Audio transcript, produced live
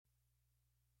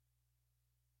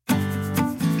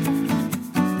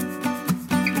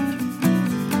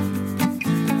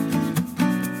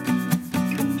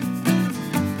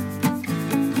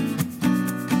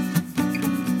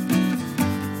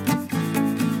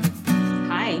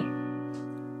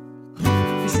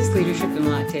Leadership and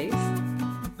Lattes.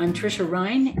 I'm Trisha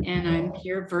Ryan, and I'm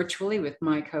here virtually with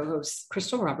my co-hosts,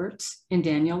 Crystal Roberts and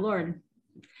Danielle Lord.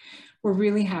 We're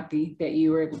really happy that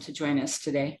you were able to join us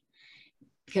today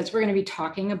because we're going to be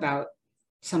talking about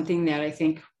something that I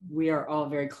think we are all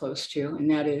very close to, and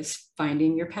that is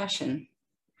finding your passion.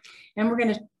 And we're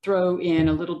going to throw in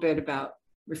a little bit about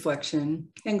reflection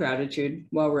and gratitude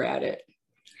while we're at it.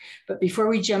 But before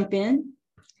we jump in,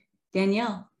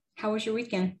 Danielle, how was your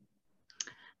weekend?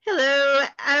 Hello.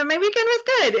 My weekend was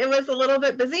good. It was a little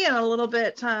bit busy and a little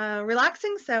bit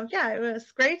relaxing. So yeah, it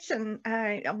was great. And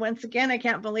once again, I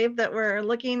can't believe that we're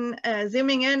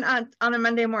zooming in on a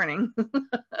Monday morning. So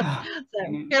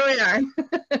here we are.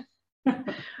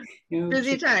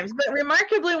 Busy times, but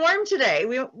remarkably warm today.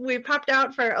 We popped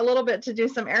out for a little bit to do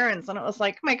some errands, and it was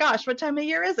like, oh my gosh, what time of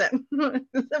year is it?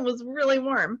 It was really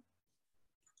warm.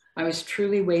 I was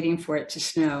truly waiting for it to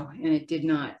snow, and it did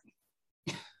not.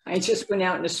 I just went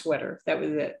out in a sweater. That was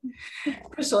it.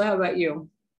 Crystal, how about you?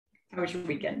 How was your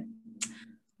weekend? I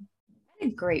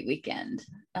had a great weekend.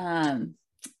 And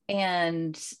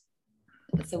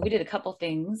so we did a couple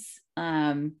things.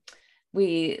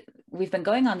 We've been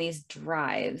going on these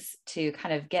drives to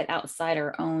kind of get outside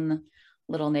our own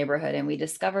little neighborhood, and we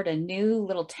discovered a new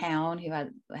little town who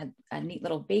had a neat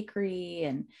little bakery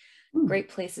and great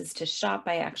places to shop.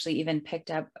 I actually even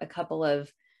picked up a couple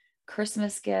of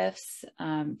Christmas gifts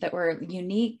that were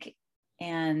unique,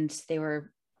 and they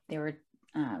were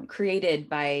created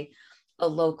by a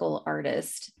local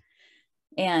artist.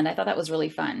 And I thought that was really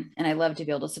fun. And I love to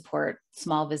be able to support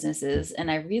small businesses. And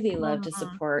I really love to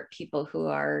support people who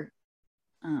are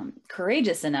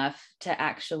courageous enough to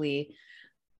actually,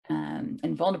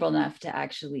 and vulnerable enough to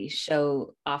actually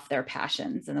show off their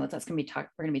passions. And that's going to be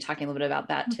we're going to be talking a little bit about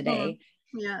that today.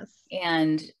 Yes.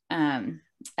 And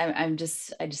I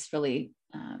just really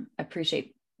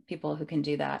appreciate people who can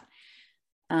do that.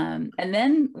 And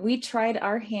then we tried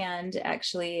our hand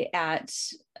actually at,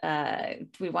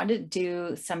 we wanted to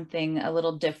do something a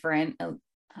little different.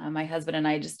 My husband and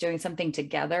I just doing something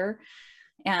together.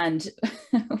 And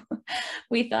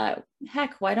we thought,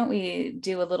 heck, why don't we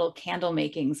do a little candle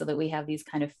making so that we have these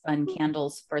kind of fun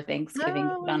candles for Thanksgiving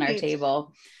on our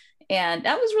table. And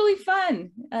that was really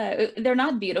fun. They're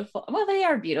not beautiful. Well, they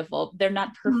are beautiful. They're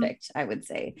not perfect, I would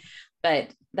say.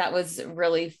 But that was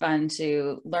really fun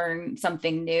to learn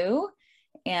something new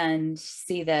and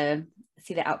see the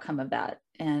outcome of that.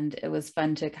 And it was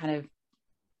fun to kind of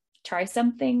try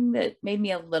something that made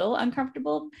me a little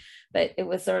uncomfortable, but it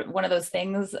was sort of one of those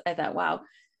things I thought, wow,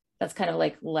 that's kind of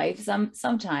like life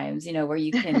sometimes, where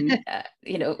you can,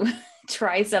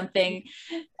 try something.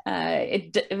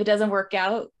 If it doesn't work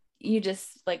out, you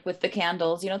just, like with the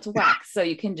candles, it's wax, so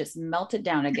you can just melt it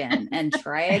down again and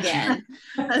try again.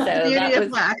 So that was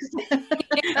wax.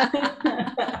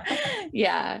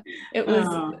 Yeah, it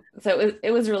was. So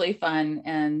it was really fun,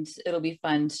 and it'll be a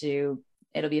fun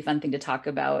thing to talk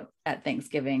about at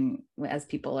Thanksgiving as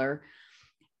people are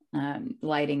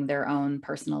lighting their own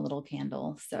personal little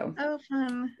candle. So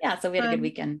fun. Yeah, so we had a good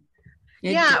weekend.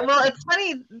 Yeah, well, it's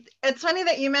funny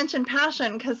that you mentioned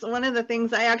passion, because one of the things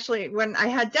when I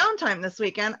had downtime this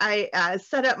weekend, I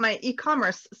set up my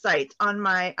e-commerce site on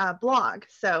my blog.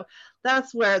 So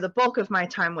that's where the bulk of my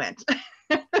time went.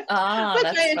 Which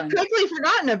I had quickly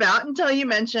forgotten about until you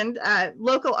mentioned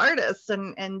local artists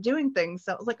and doing things.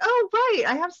 So I was like, oh, right,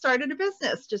 I have started a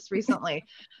business just recently.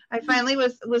 I finally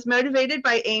was motivated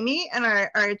by Amy and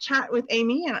our chat with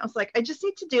Amy, and I was like, I just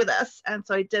need to do this. And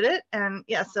so I did it. And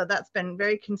yeah, so that's been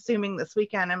very consuming this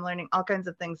weekend. I'm learning all kinds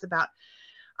of things about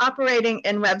operating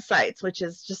in websites, which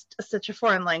is just such a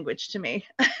foreign language to me.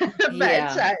 But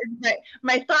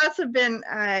my thoughts have been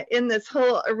in this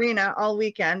whole arena all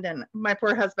weekend, and my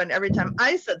poor husband, every time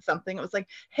I said something, it was like,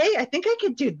 hey, I think I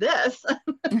could do this.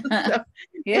 So,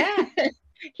 yeah.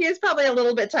 He is probably a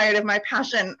little bit tired of my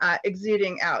passion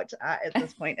exuding out at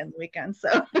this point in the weekend.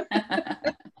 So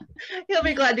he'll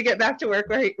be glad to get back to work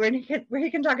where he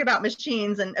can talk about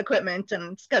machines and equipment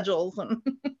and schedules and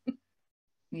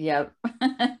Yep.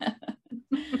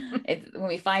 When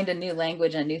we find a new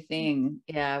language, a new thing,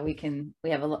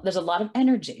 there's a lot of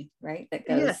energy, right? That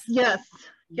goes. Yes.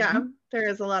 Yeah, there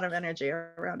is a lot of energy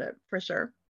around it for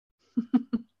sure.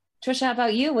 Trisha, how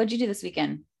about you? What'd you do this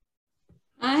weekend?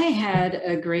 I had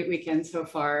a great weekend so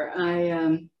far.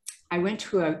 I went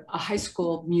to a high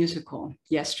school musical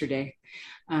yesterday.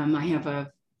 I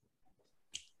have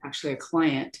actually a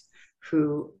client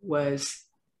who was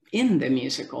in the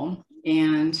musical,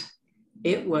 and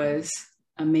it was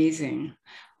amazing.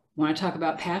 Want to talk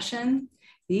about passion?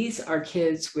 These are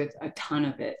kids with a ton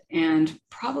of it, and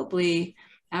probably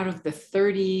out of the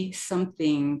 30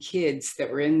 something kids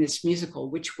that were in this musical,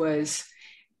 which was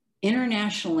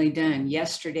internationally done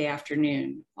yesterday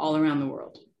afternoon all around the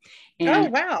world. And oh,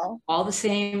 wow. all the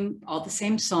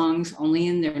same songs, only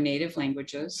in their native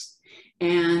languages.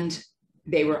 And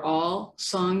they were all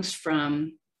songs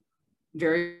from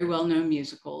very well-known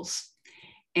musicals.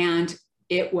 And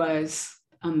it was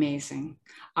amazing.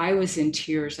 I was in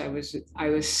tears. I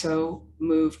was so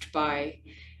moved by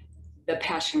the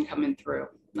passion coming through,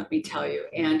 let me tell you.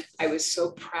 And I was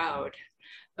so proud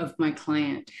of my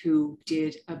client, who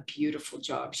did a beautiful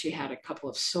job. She had a couple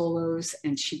of solos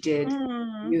and she did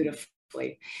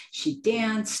beautifully. She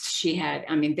danced, she had,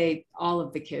 I mean, all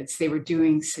of the kids, they were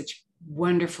doing such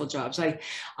wonderful jobs.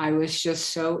 I was just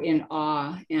so in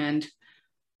awe. And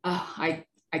I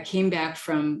came back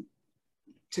from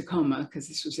Tacoma, because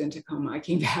this was in Tacoma. I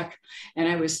came back and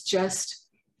I was just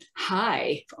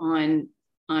high on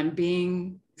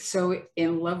being so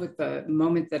in love with the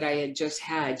moment that I had just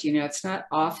had. You know, it's not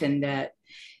often that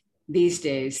these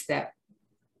days that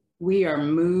we are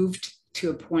moved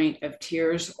to a point of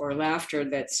tears or laughter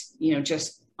that's, you know,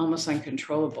 just almost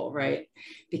uncontrollable, right?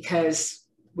 Because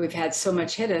we've had so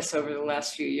much hit us over the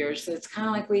last few years that it's kind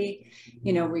of like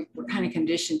we're kind of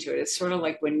conditioned to it. It's sort of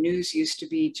like when news used to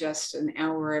be just an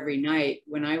hour every night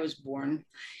when I was born.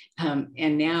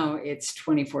 And now it's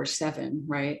 24/7,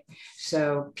 right?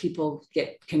 So people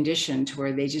get conditioned to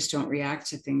where they just don't react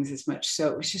to things as much.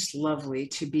 So it was just lovely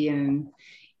to be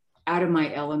out of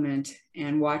my element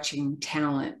and watching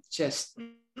talent just,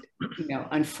 you know,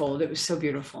 unfold. It was so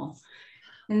beautiful.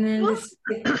 And then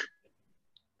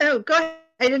oh, go ahead.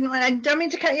 I don't mean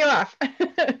to cut you off.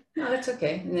 No, that's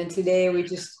okay. And then today we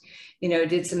just, you know,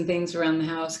 did some things around the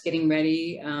house, getting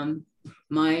ready.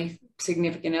 My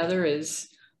significant other is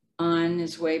on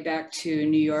his way back to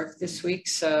New York this week.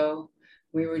 So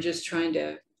we were just trying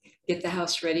to get the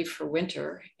house ready for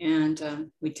winter.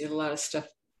 And we did a lot of stuff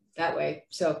that way.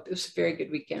 So it was a very good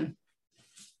weekend.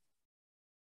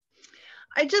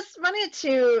 I just wanted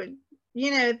to,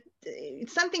 you know,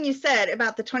 something you said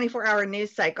about the 24-hour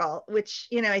news cycle, which,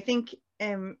 you know, I think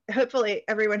hopefully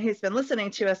everyone who's been listening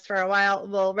to us for a while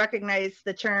will recognize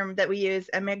the term that we use,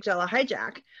 amygdala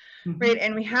hijack. Right.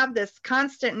 And we have this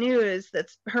constant news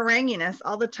that's haranguing us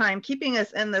all the time, keeping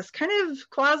us in this kind of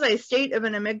quasi state of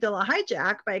an amygdala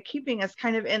hijack by keeping us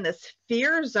kind of in this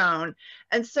fear zone.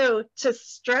 And so to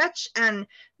stretch and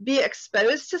be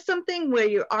exposed to something where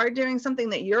you are doing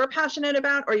something that you're passionate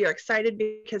about, or you're excited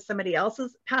because somebody else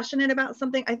is passionate about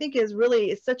something, I think is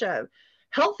really such a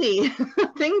healthy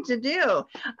thing to do,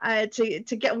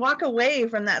 to walk away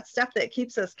from that stuff that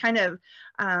keeps us kind of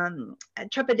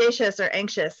trepidatious or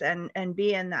anxious, and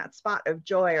be in that spot of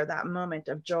joy, or that moment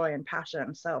of joy and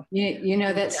passion. So you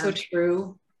know, that's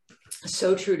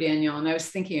so true, Danielle. And I was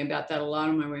thinking about that a lot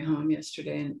on my way home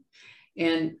yesterday.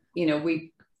 And you know,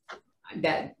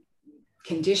 that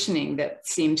conditioning that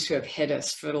seems to have hit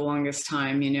us for the longest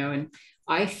time, you know, and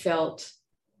I felt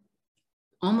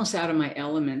almost out of my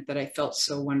element, that I felt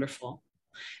so wonderful,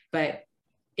 but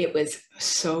it was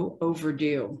so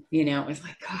overdue. You know, it was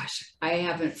like, gosh, I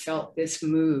haven't felt this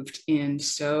moved in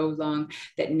so long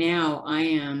that now I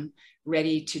am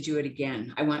ready to do it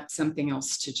again. I want something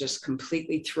else to just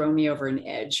completely throw me over an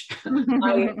edge.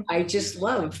 I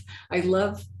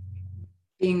love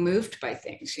being moved by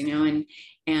things, you know,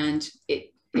 and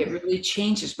it really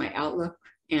changes my outlook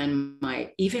and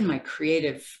even my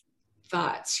creative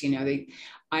thoughts. You know,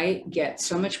 I get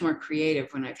so much more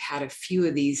creative when I've had a few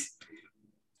of these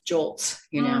jolts,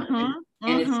 you know,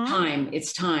 and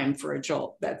it's time for a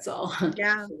jolt. That's all.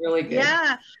 Yeah. Really good.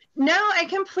 Yeah. No, I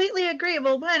completely agree.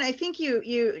 Well, one, I think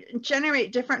you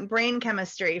generate different brain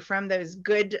chemistry from those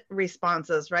good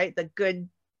responses, right? The good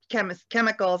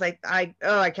chemicals. I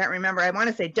can't remember. I want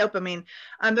to say dopamine.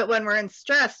 But when we're in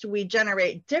stress, we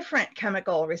generate different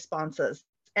chemical responses.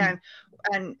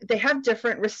 And they have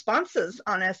different responses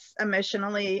on us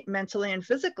emotionally, mentally, and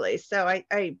physically. So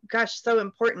gosh, so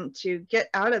important to get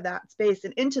out of that space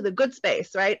and into the good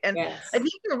space, right? And yes. I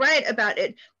think you're right about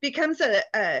it becomes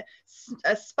a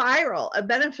spiral, a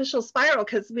beneficial spiral,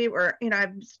 because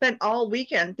I've spent all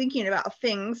weekend thinking about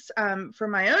things for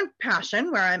my own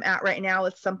passion, where I'm at right now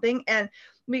with something. And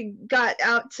we got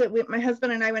out my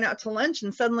husband and I went out to lunch,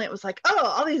 and suddenly it was like, oh,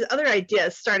 all these other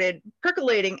ideas started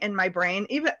percolating in my brain,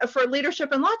 even for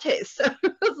leadership and lattes. So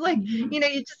it was like, you know,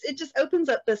 it just opens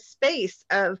up the space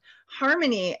of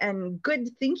harmony and good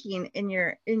thinking in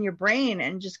your brain,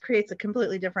 and just creates a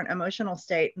completely different emotional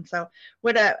state. And so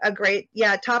what a great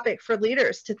topic for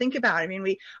leaders to think about. I mean,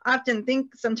 we often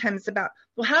think sometimes about,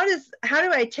 well, how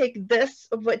do I take this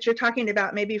of what you're talking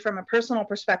about, maybe from a personal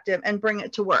perspective, and bring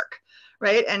it to work,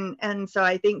 right? And so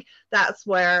I think that's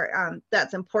where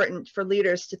that's important for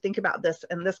leaders to think about this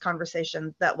in this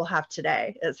conversation that we'll have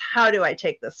today, is how do I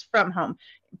take this from home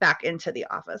back into the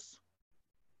office?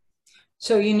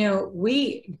 So,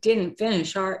 we didn't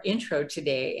finish our intro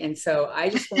today. And so I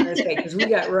just want to say, because we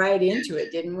got right into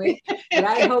it, didn't we? But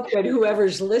I hope that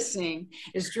whoever's listening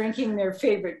is drinking their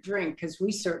favorite drink, because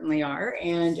we certainly are.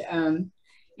 And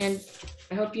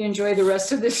I hope you enjoy the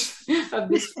rest of this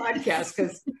podcast,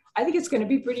 because I think it's going to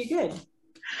be pretty good.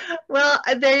 Well,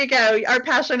 there you go. Our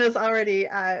passion is already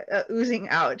oozing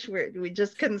out. We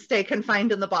just couldn't stay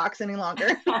confined in the box any longer.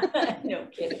 No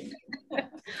kidding.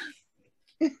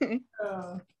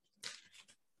 How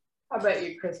about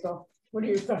you, Crystal? What are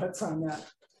your thoughts on that?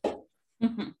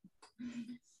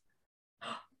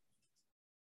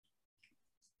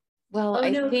 Well,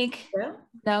 I think,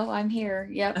 no, I'm here.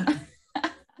 Yep.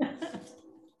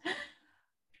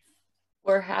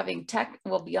 We're having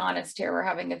we'll be honest here, we're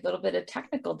having a little bit of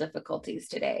technical difficulties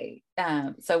today.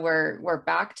 So we're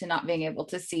back to not being able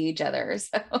to see each other.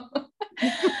 So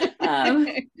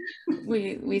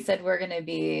we said we're going to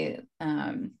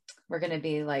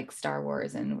be like Star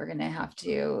Wars, and we're going to have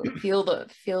to feel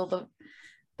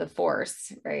the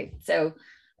force, right? So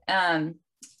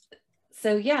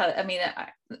yeah, I mean,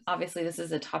 obviously this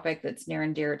is a topic that's near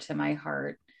and dear to my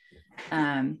heart.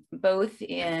 Both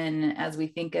in, as we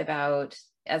think about,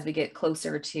 as we get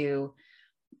closer to,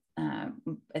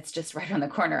 it's just right on the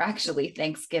corner, actually,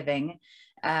 Thanksgiving,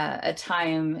 a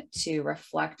time to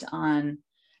reflect on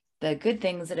the good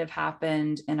things that have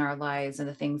happened in our lives and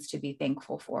the things to be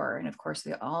thankful for. And of course,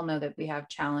 we all know that we have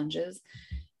challenges,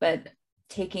 but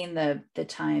taking the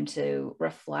time to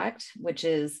reflect, which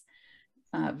is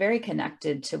very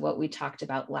connected to what we talked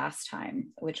about last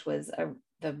time, which was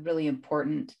the really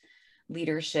important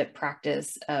leadership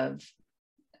practice of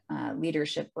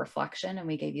leadership reflection. And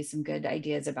we gave you some good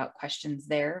ideas about questions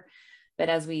there. But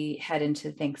as we head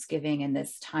into Thanksgiving and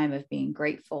this time of being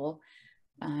grateful,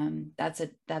 that's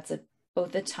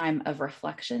both a time of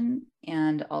reflection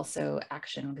and also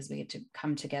action, because we get to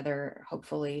come together,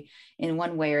 hopefully in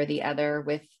one way or the other,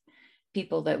 with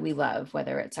people that we love,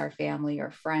 whether it's our family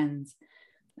or friends.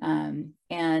 And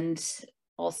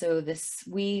also this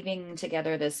weaving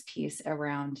together this piece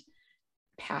around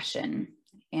passion,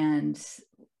 and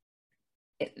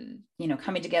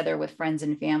coming together with friends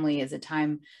and family is a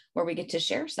time where we get to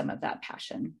share some of that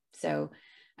passion. So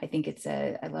I think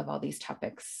I love all these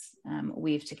topics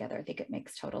weave together. I think it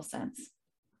makes total sense.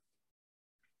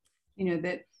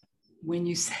 That when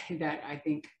you say that, I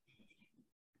think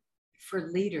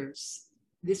for leaders,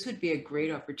 this would be a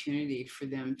great opportunity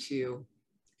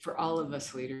for all of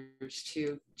us leaders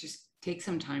to just take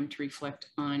some time to reflect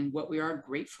on what we are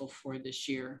grateful for this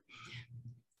year,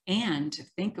 and to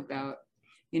think about,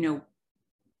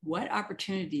 what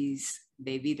opportunities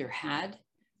they've either had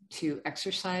to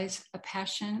exercise a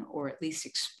passion, or at least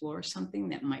explore something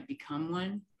that might become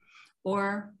one,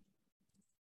 or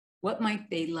what might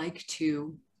they like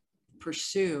to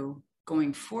pursue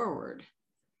going forward,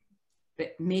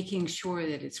 but making sure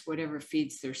that it's whatever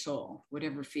feeds their soul,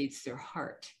 whatever feeds their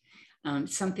heart,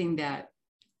 something that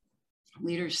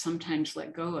leaders sometimes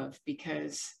let go of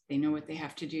because they know what they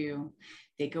have to do.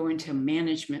 They go into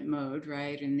management mode,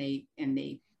 right? And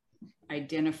they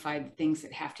identify the things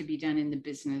that have to be done in the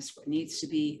business, what needs to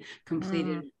be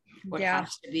completed, what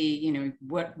has to be,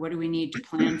 what do we need to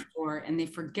plan for? And they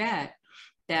forget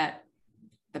that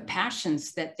the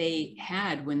passions that they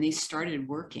had when they started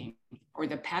working, or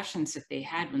the passions that they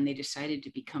had when they decided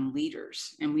to become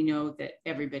leaders. And we know that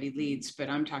everybody leads, but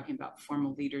I'm talking about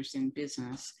formal leaders in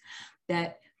business,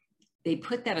 that they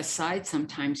put that aside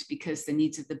sometimes because the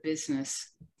needs of the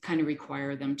business kind of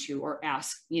require them to, or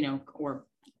ask, or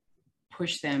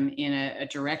push them in a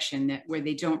direction where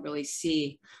they don't really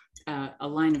see a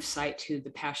line of sight to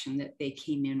the passion that they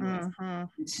came in with.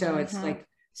 And so it's like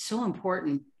so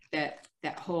important that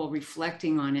whole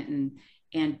reflecting on it,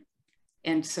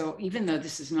 and so even though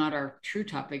this is not our true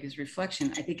topic, is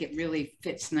reflection, I think it really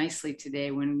fits nicely today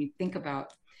when we think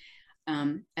about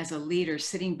as a leader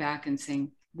sitting back and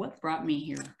saying, what brought me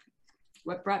here?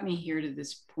 What brought me here to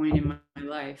this point in my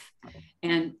life?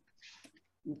 And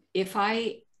if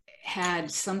I had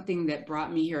something that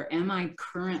brought me here, am I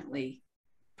currently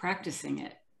practicing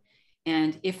it?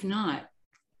 And if not,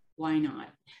 why not?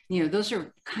 You know, those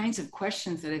are kinds of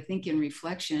questions that I think in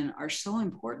reflection are so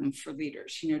important for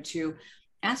leaders, you know, to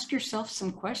ask yourself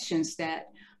some questions that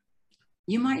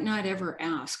you might not ever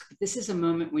ask. This is a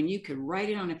moment when you could write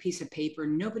it on a piece of paper.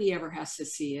 Nobody ever has to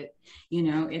see it. You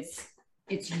know, it's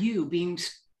you being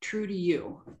true to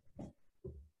you.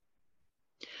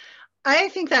 I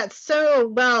think that's so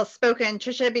well spoken,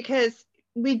 Tricia, because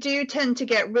we do tend to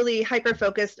get really hyper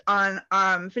focused on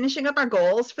finishing up our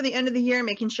goals for the end of the year,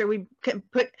 making sure we can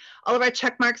put all of our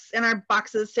check marks in our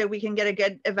boxes so we can get a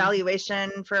good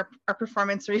evaluation for our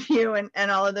performance review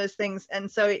and all of those things. And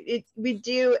so we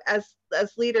do, as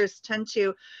leaders, tend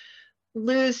to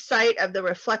lose sight of the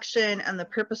reflection and the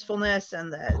purposefulness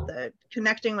and the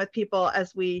connecting with people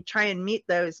as we try and meet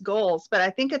those goals. But I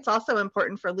think it's also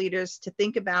important for leaders to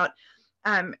think about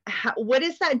what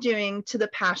is that doing to the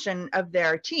passion of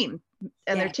their team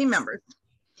and their team members,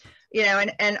 you know,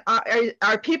 and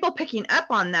are people picking up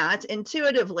on that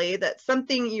intuitively, that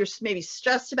something you're maybe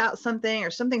stressed about something, or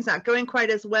something's not going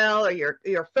quite as well, or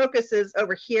your focus is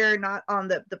over here, not on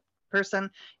the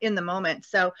person in the moment.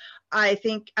 So I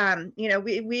think, you know,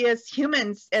 we as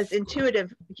humans, as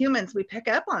intuitive humans, we pick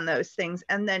up on those things,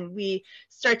 and then we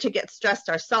start to get stressed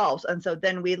ourselves. And so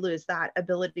then we lose that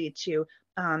ability to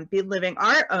be living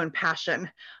our own passion.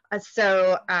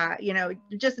 So, you know,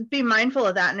 just be mindful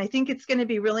of that. And I think it's going to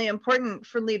be really important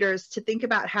for leaders to think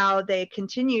about how they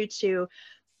continue to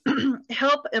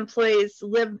help employees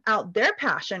live out their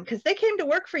passion, because they came to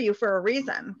work for you for a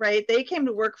reason, right? They came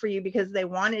to work for you because they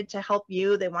wanted to help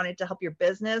you. They wanted to help your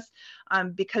business,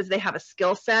 because they have a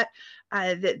skill set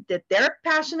that they're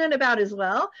passionate about as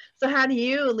well. So how do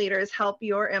you leaders help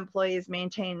your employees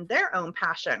maintain their own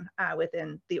passion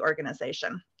within the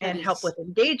organization, and help with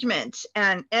engagement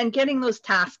and getting those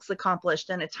tasks accomplished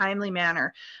in a timely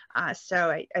manner? So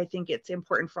I think it's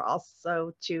important for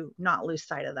also to not lose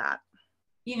sight of that.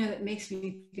 You know, that makes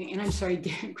me think, and I'm sorry,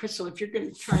 Crystal, if you're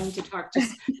trying to talk,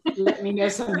 just let me know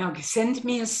somehow. Send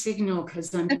me a signal,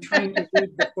 because I'm trying to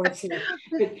read the course here.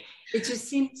 But it just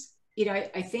seems, you know,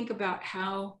 I think about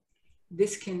how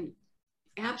this can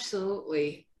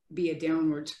absolutely be a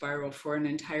downward spiral for an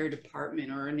entire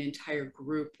department or an entire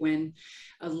group when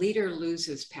a leader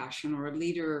loses passion, or a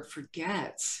leader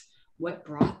forgets what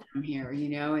brought them here, you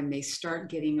know, and they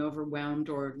start getting overwhelmed,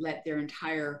 or let their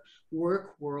entire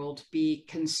work world be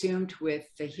consumed with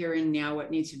the here and now,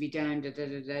 what needs to be done,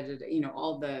 you know,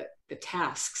 all the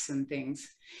tasks and things.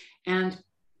 And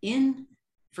in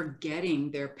forgetting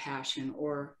their passion,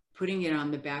 or putting it on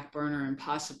the back burner, and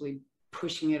possibly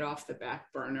pushing it off the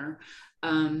back burner,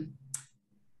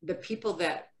 the people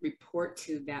that report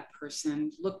to that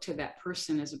person look to that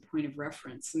person as a point of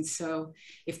reference. And so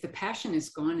if the passion is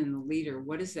gone in the leader,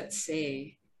 what does that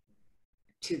say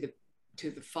to the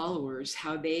followers,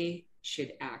 how they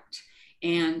should act?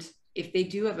 And if they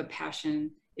do have a passion,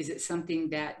 is it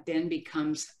something that then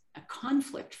becomes a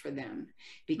conflict for them?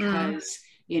 Because,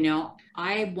 you know,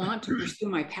 I want to pursue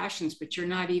my passions, but you're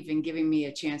not even giving me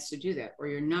a chance to do that, or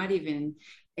you're not even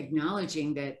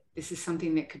acknowledging that this is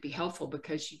something that could be helpful,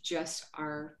 because you just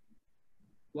are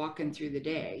walking through the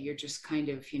day. You're just kind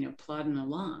of, you know, plodding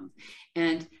along.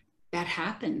 And that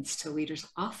happens to leaders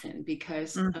often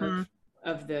because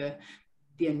of the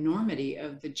enormity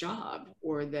of the job,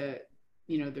 or the,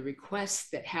 you know, the requests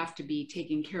that have to be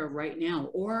taken care of right now,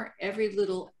 or every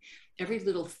little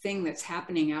thing that's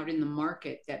happening out in the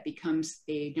market that becomes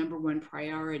a number one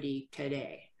priority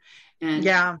today. And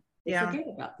forget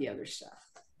about the other stuff.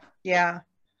 Yeah.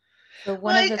 So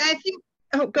I think,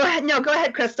 oh, go ahead. No, go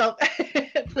ahead, Crystal,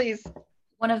 please.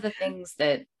 One of the things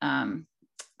that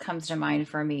comes to mind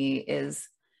for me is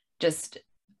just,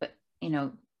 you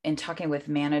know, in talking with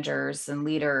managers and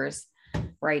leaders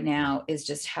right now, is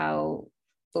just how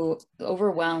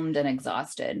overwhelmed and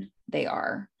exhausted they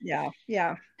are. Yeah.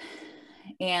 Yeah.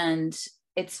 And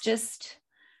it's just,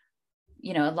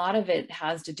 you know, a lot of it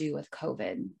has to do with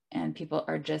COVID, and people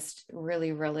are just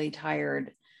really, really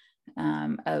tired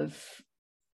of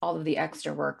all of the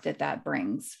extra work that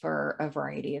brings for a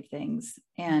variety of things,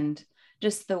 and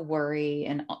just the worry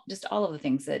and just all of the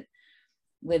things that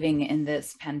living in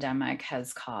this pandemic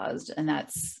has caused. And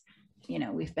that's, you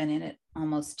know, we've been in it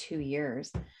almost 2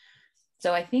 years.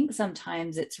 So I think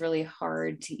sometimes it's really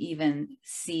hard to even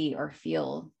see or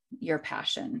feel your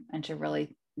passion, and to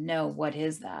really know what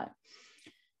is that.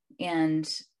 And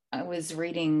I've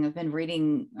been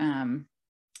reading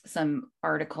some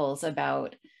articles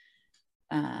about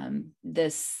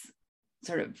this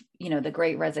sort of, you know, the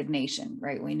Great Resignation,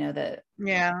 right? We know that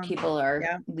people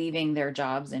are leaving their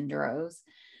jobs in droves.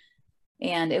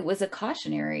 And it was a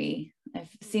cautionary,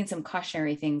 I've seen some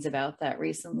cautionary things about that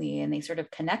recently, and they sort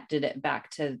of connected it back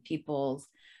to people's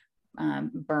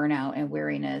burnout and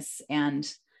weariness.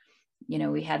 And, you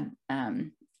know, we had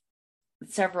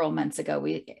several months ago,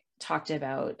 we talked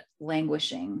about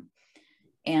languishing.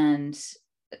 And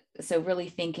so really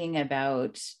thinking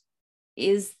about,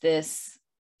 is this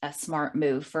a smart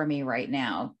move for me right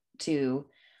now to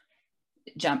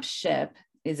jump ship?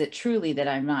 Is it truly that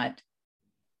I'm not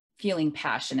feeling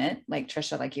passionate? Like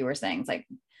Trisha, like you were saying, it's like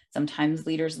sometimes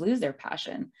leaders lose their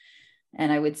passion.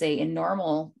 And I would say in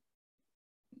normal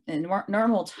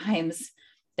times,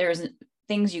 there's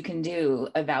things you can do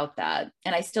about that.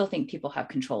 And I still think people have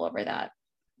control over that.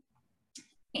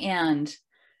 And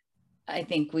I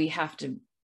think we have to,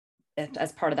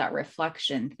 as part of that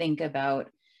reflection, think about,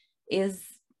 is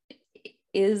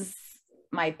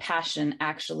my passion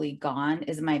actually gone?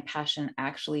 Is my passion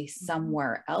actually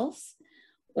somewhere else?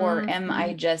 Or am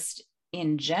I just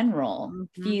in general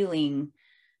feeling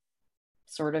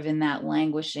sort of in that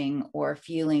languishing, or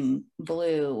feeling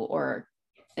blue or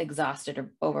exhausted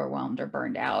or overwhelmed or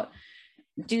burned out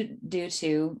due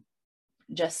to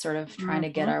just sort of trying to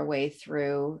get our way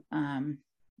through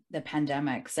the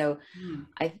pandemic? So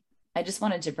I just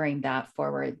wanted to bring that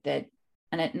forward, that,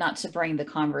 and not to bring the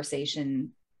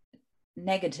conversation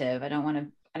negative. I don't want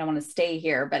to stay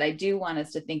here, but I do want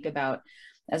us to think about,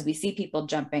 as we see people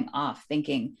jumping off,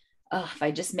 thinking, oh, if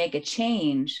I just make a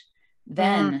change,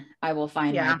 then I will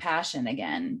find my passion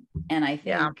again. And I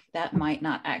think that might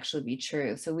not actually be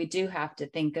true. So we do have to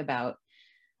think about,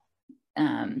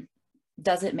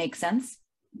 does it make sense,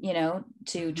 you know,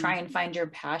 to try and find your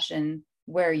passion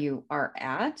where you are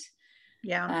at?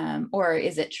 Yeah. Or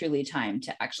is it truly time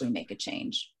to actually make a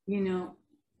change? You know,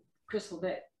 Crystal,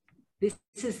 that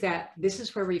this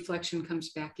is where reflection comes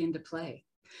back into play.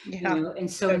 Yeah. You know,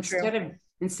 and so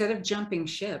instead of jumping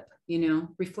ship, you know,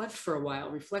 reflect for a while,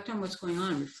 reflect on what's going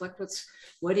on, reflect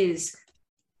what is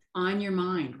on your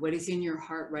mind, what is in your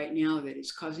heart right now that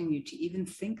is causing you to even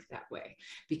think that way.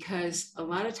 Because a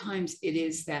lot of times it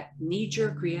is that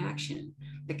knee-jerk reaction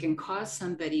that can cause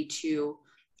somebody to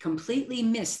completely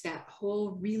miss that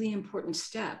whole really important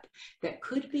step that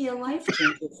could be a life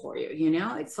changer for you. You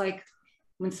know, it's like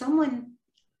when someone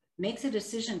makes a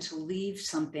decision to leave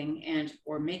something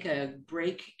or make a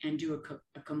break and do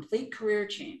a complete career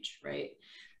change, right?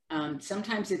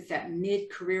 Sometimes it's that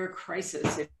mid-career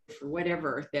crisis, or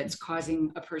whatever, that's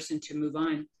causing a person to move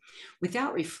on.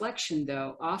 Without reflection,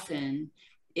 though, often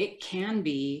it can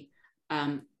be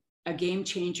a game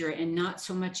changer, and not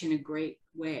so much in a great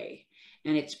way.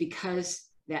 And it's because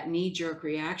that knee-jerk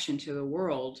reaction to the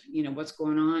world, you know, what's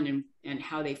going on and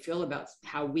how we feel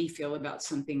about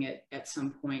something at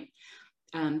some point,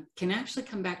 can actually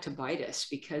come back to bite us.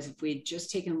 Because if we'd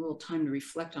just taken a little time to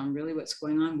reflect on really what's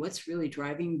going on, what's really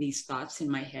driving these thoughts in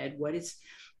my head, what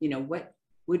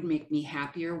would make me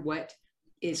happier, what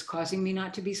is causing me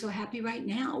not to be so happy right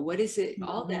now, what is it,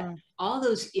 all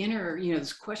those inner, you know,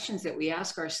 those questions that we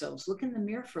ask ourselves. Look in the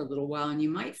mirror for a little while, and you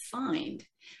might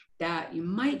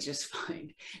just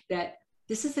find that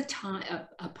this is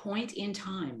a point in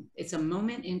time. It's a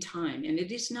moment in time, and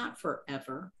it is not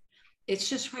forever. It's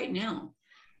just right now.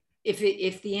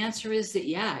 If the answer is that,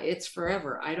 yeah, it's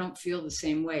forever, I don't feel the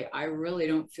same way. I really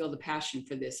don't feel the passion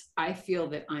for this. I feel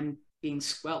that I'm being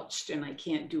squelched and I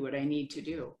can't do what I need to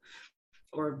do,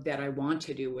 or that I want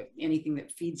to do with anything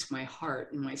that feeds my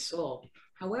heart and my soul.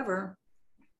 However,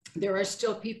 there are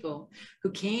still people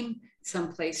who came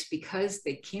someplace because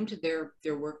they came to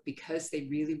their work because they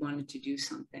really wanted to do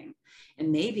something.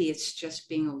 And maybe it's just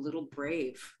being a little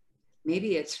brave.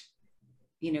 Maybe it's,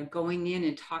 you know, going in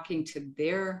and talking to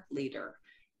their leader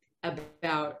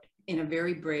about, in a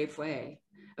very brave way,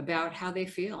 about how they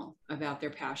feel about their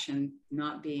passion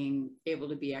not being able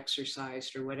to be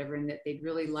exercised or whatever, and that they'd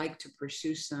really like to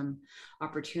pursue some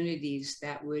opportunities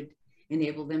that would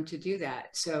enable them to do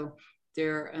that. So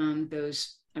there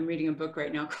I'm reading a book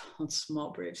right now called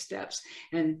Small Brave Steps,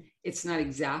 and it's not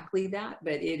exactly that,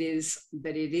 but it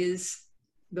is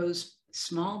those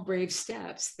small brave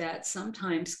steps that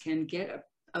sometimes can get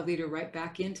a leader right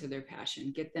back into their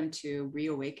passion, get them to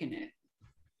reawaken it.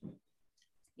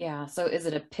 Yeah. So is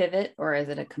it a pivot or is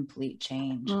it a complete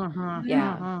change?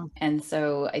 Yeah. And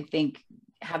so I think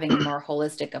having a more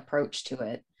holistic approach to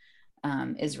it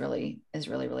is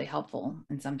really helpful.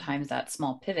 And sometimes that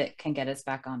small pivot can get us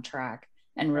back on track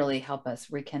and really help us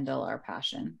rekindle our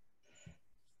passion.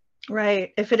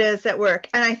 Right, if it is at work.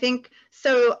 And I think,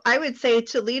 so I would say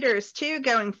to leaders too,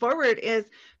 going forward, is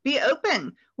be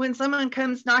open when someone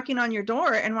comes knocking on your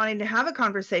door and wanting to have a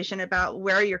conversation about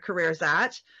where your career's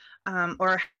at,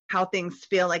 or how things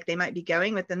feel like they might be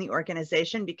going within the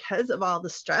organization because of all the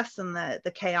stress and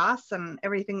the chaos and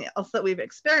everything else that we've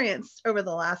experienced over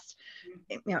the last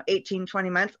 18, 20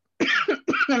 months.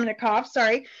 I'm going to cough,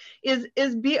 sorry,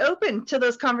 is be open to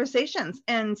those conversations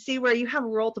and see where you have a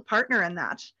role to partner in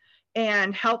that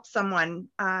and help someone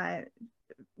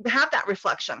have that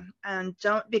reflection, and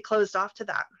don't be closed off to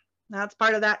that. That's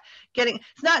part of that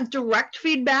it's not direct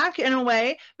feedback in a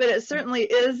way, but it certainly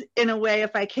is in a way.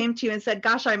 If I came to you and said,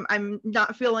 gosh, I'm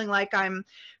not feeling like I'm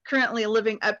currently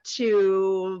living up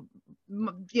to,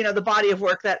 the body of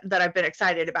work that I've been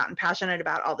excited about and passionate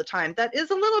about all the time, that is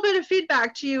a little bit of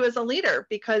feedback to you as a leader,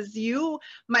 because you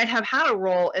might have had a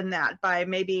role in that by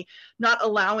maybe not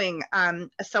allowing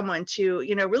someone to,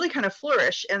 really kind of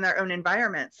flourish in their own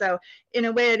environment. So in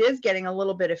a way, it is getting a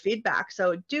little bit of feedback.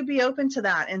 So do be open to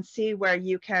that and see where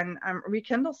you can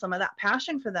rekindle some of that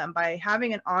passion for them by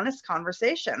having an honest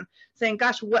conversation, saying,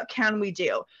 gosh, what can we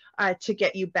do to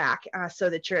get you back so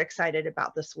that you're excited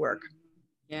about this work?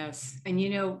 Yes. And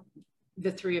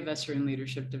the three of us are in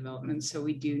leadership development, so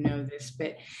we do know this,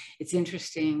 but it's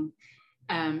interesting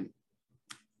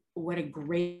what a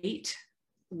great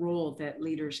role that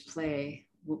leaders play,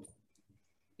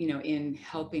 in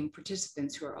helping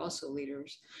participants who are also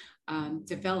leaders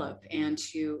develop and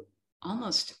to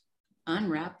almost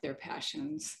unwrap their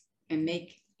passions and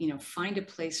find a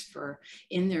place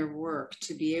in their work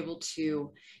to be able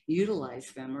to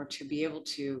utilize them, or to be able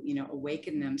to,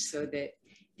 awaken them so that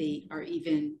they are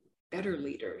even better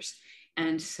leaders.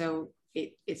 And so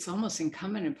it's almost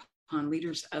incumbent upon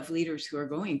leaders who are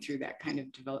going through that kind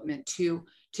of development to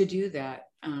do that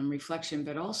reflection,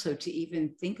 but also to even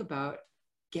think about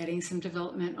getting some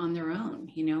development on their own.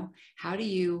 How do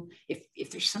you,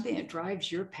 if there's something that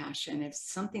drives your passion, if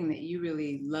it's something that you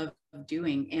really love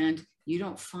doing, and you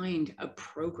don't find a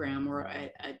program or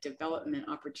a development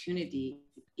opportunity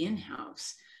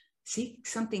in-house, seek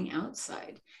something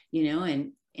outside,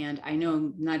 and I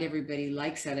know not everybody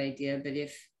likes that idea, but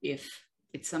if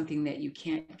it's something that you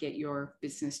can't get your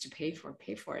business to pay for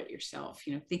it yourself.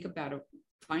 Think about it,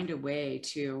 find a way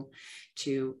to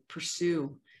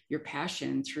pursue your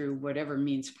passion through whatever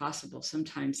means possible.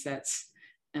 Sometimes that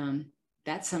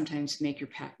sometimes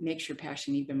makes your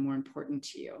passion even more important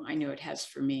to you. I know it has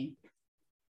for me.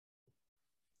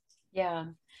 Yeah,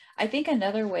 I think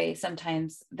another way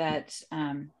sometimes that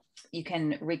you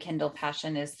can rekindle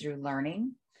passion is through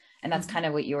learning. And that's kind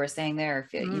of what you were saying there,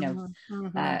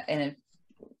 and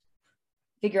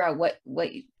figure out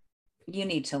what you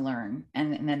need to learn,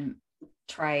 and then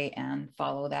try and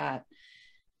follow that.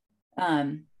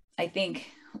 I think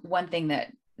one thing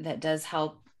that does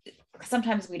help,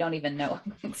 sometimes we don't even know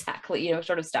exactly,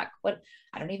 sort of stuck.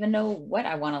 I don't even know what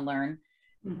I want to learn.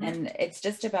 Mm-hmm. And it's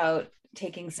just about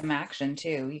taking some action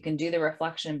too. You can do the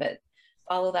reflection, but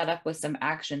follow that up with some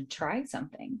action, try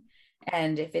something.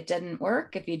 And if it didn't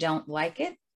work, if you don't like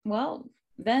it, well,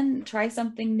 then try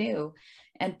something new.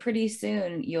 And pretty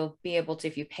soon you'll be able to,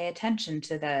 if you pay attention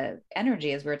to the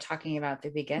energy, as we were talking about at the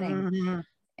beginning, mm-hmm.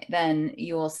 then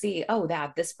you will see, oh,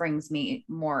 this brings me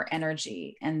more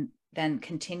energy, and then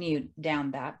continue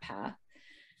down that path.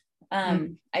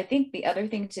 Mm-hmm. I think the other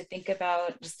thing to think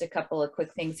about, just a couple of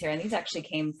quick things here, and these actually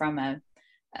came from a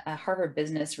Harvard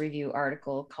Business Review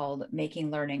article called Making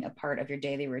Learning a Part of Your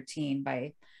Daily Routine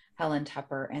by Helen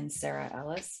Tupper and Sarah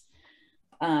Ellis.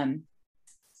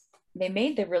 They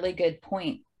made the really good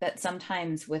point that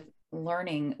sometimes with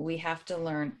learning, we have to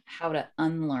learn how to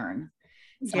unlearn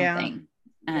something.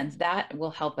 Yeah. And that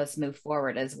will help us move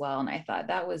forward as well. And I thought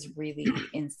that was really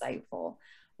insightful.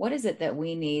 What is it that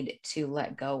we need to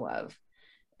let go of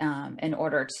in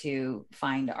order to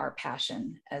find our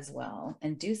passion as well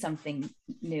and do something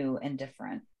new and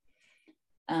different?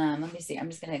 Let me see. I'm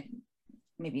just going to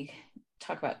maybe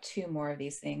talk about two more of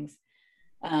these things.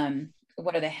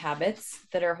 What are the habits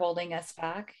that are holding us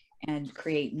back, and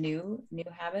create new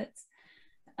habits?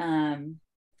 And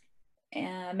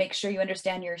make sure you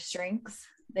understand your strengths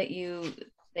that you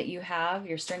have,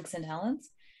 your strengths and talents,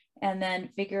 and then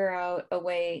figure out a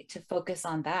way to focus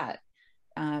on that,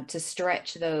 to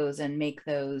stretch those and make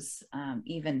those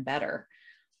even better.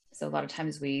 So a lot of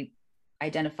times we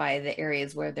identify the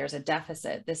areas where there's a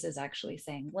deficit. This is actually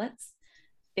saying, let's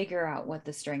figure out what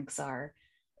the strengths are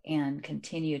and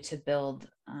continue to build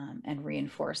and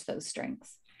reinforce those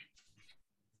strengths.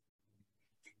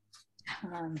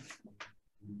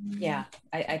 Yeah,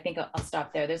 I think I'll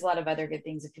stop there. There's a lot of other good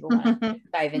things if people want to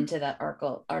dive into that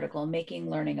article, Making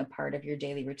Learning a Part of Your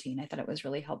Daily Routine. I thought it was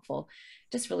really helpful.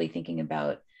 Just really thinking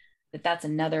about that's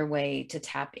another way to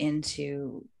tap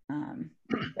into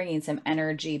bringing some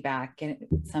energy back and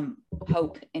some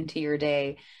hope into your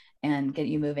day, and get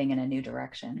you moving in a new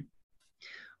direction.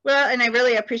 Well, and I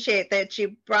really appreciate that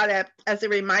you brought up as a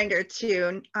reminder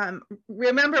to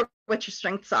remember what your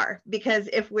strengths are, because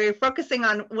if we're focusing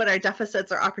on what our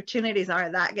deficits or opportunities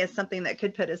are, that is something that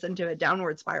could put us into a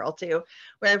downward spiral too.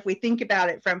 Where if we think about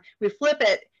it we flip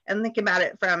it and think about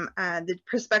it from the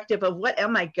perspective of what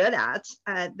am I good at,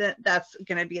 that's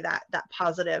going to be that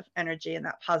positive energy and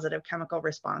that positive chemical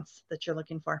response that you're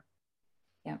looking for.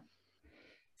 Yeah.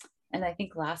 And I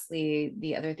think lastly,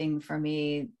 the other thing for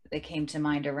me that came to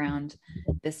mind around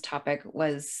this topic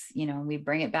was, we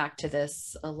bring it back to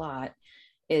this a lot,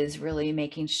 is really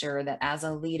making sure that as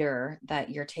a leader that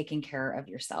you're taking care of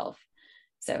yourself.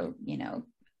 So,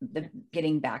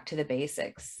 getting back to the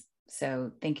basics.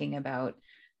 So thinking about,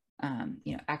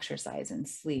 exercise and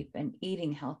sleep and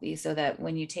eating healthy, so that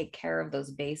when you take care of those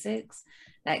basics,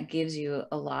 that gives you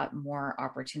a lot more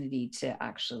opportunity to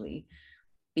actually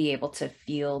be able to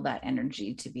feel that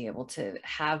energy, to be able to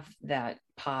have that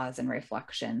pause and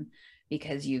reflection,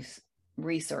 because you've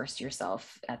resourced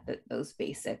yourself at those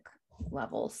basic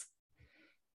levels.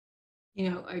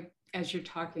 As you're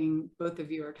talking, both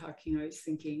of you are talking, I was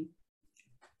thinking,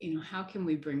 how can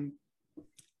we bring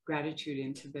gratitude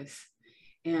into this?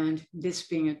 And this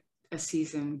being a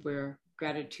season where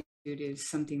gratitude is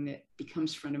something that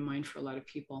becomes front of mind for a lot of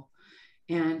people.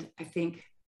 And I think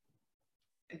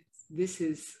this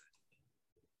is,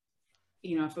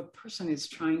 if a person is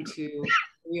trying to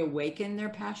reawaken their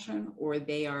passion, or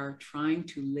they are trying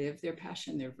to live their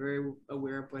passion, they're very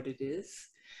aware of what it is.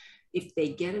 If they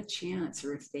get a chance,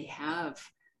 or if they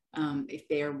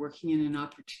are working in an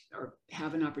opportunity or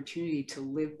have an opportunity to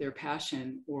live their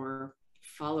passion or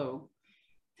follow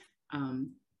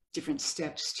different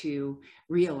steps to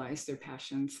realize their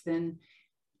passions, then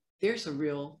there's a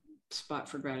real spot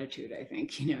for gratitude. I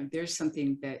think, there's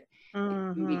something that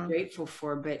you can be grateful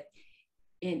for, but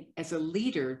as a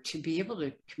leader, to be able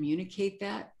to communicate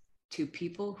that to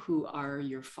people who are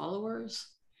your followers,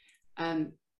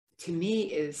 to me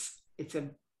it's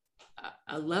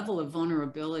a level of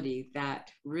vulnerability that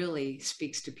really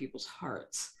speaks to people's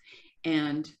hearts.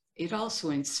 And it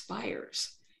also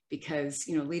inspires, because,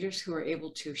 leaders who are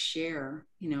able to share,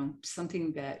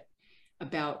 something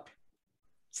about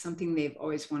something they've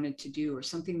always wanted to do, or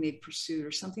something they've pursued,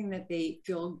 or something that they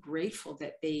feel grateful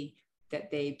that they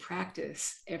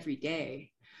practice every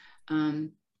day,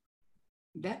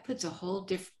 that puts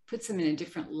them in a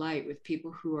different light with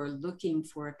people who are looking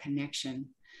for a connection.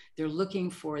 They're looking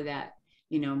for that,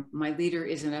 my leader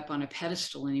isn't up on a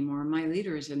pedestal anymore. My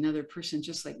leader is another person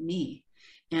just like me.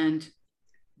 And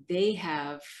they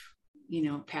have,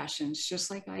 passions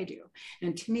just like I do.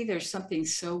 And to me, there's something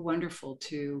so wonderful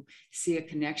to see a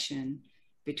connection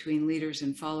between leaders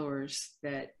and followers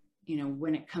that,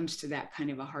 when it comes to that kind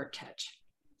of a heart touch.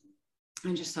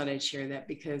 I just thought I'd share that,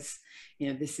 because,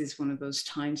 this is one of those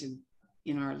times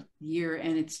in our year,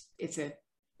 and it's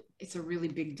a really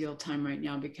big deal time right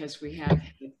now, because we have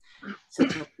had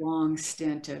such a long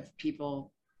stint of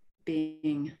people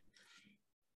being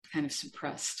kind of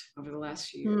suppressed over the last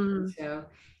few years. So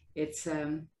it's, I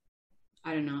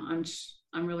don't know,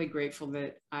 I'm really grateful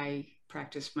that I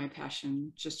practice my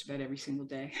passion just about every single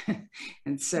day.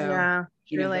 And so, yeah,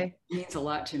 really, that means a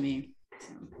lot to me.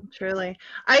 So. Truly.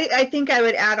 I think I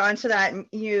would add on to that.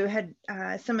 You had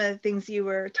some of the things you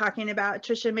were talking about,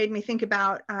 Tricia, made me think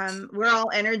about we're all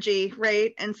energy,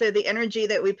 right? And so the energy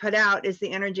that we put out is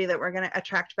the energy that we're going to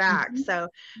attract back. So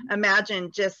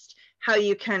imagine just how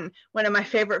you can, one of my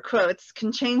favorite quotes,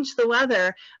 can change the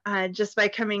weather just by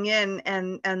coming in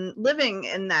and living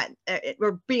in that,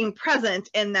 or being present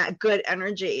in that good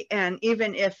energy. And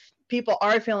even if people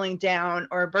are feeling down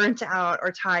or burnt out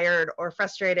or tired or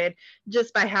frustrated,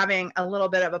 just by having a little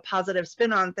bit of a positive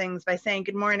spin on things, by saying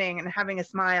good morning and having a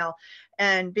smile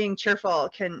and being cheerful,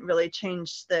 can really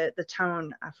change the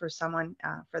tone for someone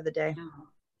for the day.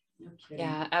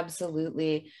 Yeah,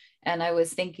 absolutely. And I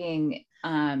was thinking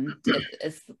that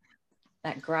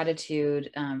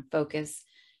gratitude focus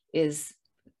is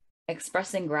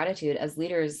expressing gratitude as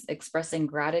leaders, expressing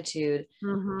gratitude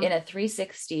in a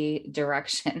 360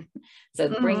 direction. So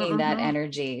bringing that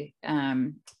energy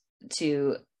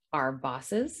to our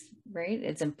bosses, right?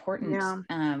 It's important.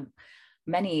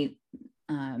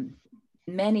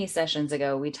 Many sessions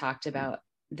ago, we talked about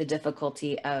the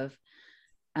difficulty of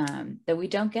that we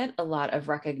don't get a lot of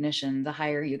recognition the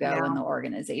higher you go in the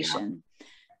organization.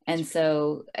 And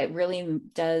so it really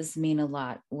does mean a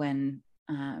lot when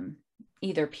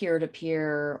either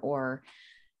peer-to-peer or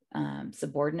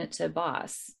subordinate to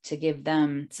boss, to give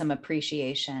them some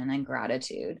appreciation and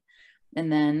gratitude.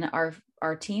 And then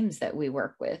our teams that we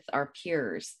work with, our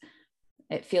peers,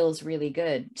 it feels really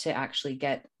good to actually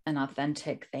get an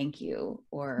authentic thank you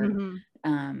or,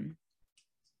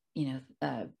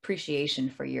 appreciation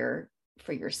for your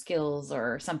skills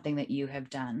or something that you have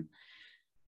done.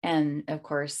 And of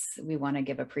course, we want to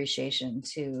give appreciation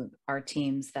to our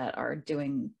teams that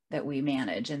we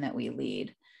manage and that we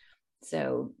lead.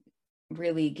 So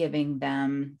really giving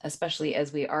them, especially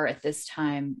as we are at this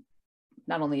time,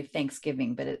 not only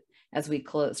Thanksgiving, but as we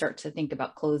start to think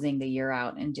about closing the year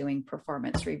out and doing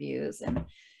performance reviews and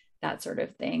that sort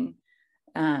of thing.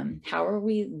 How are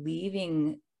we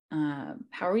leaving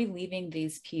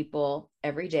these people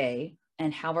every day,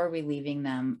 and how are we leaving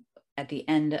them at the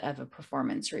end of a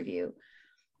performance review?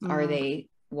 Are they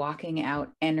walking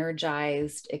out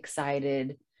energized,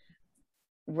 excited,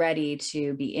 ready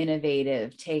to be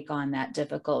innovative, take on that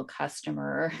difficult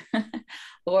customer?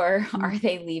 Or are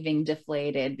they leaving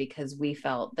deflated because we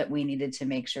felt that we needed to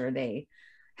make sure they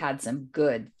had some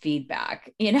good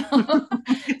feedback,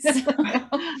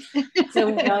 So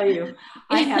I tell you,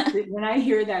 when I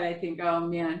hear that, I think, oh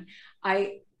man,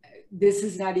 this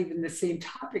is not even the same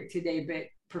topic today, but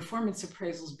performance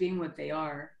appraisals being what they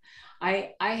are,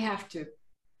 I have to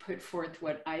put forth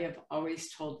what I have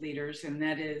always told leaders, and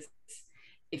that is,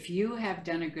 if you have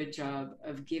done a good job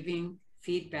of giving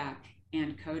feedback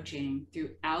and coaching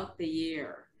throughout the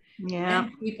year,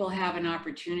 then people have an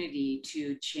opportunity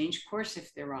to change course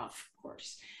if they're off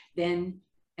course. Then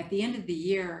at the end of the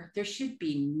year, there should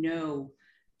be no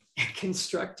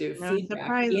constructive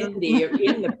feedback in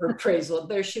the appraisal.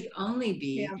 There should only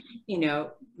be,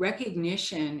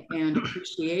 recognition and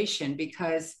appreciation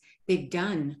because they've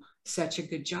done such a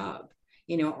good job,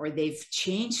 or they've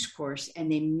changed course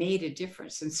and they made a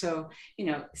difference. And so,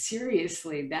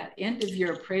 seriously, that end of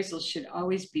your appraisal should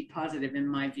always be positive in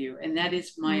my view. And that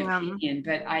is my opinion,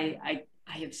 but I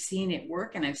have seen it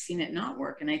work and I've seen it not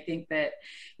work. And I think that,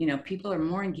 people are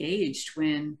more engaged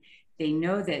when they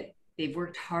know that they've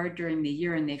worked hard during the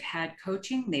year and they've had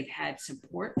coaching, they've had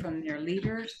support from their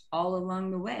leaders all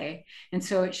along the way. And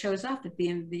so it shows up at the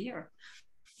end of the year.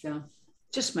 So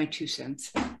just my 2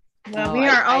 cents. Well, we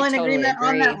are all in agreement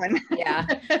on that one. Yeah,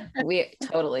 we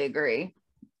totally agree.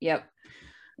 Yep.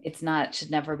 Should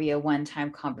never be a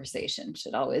one-time conversation.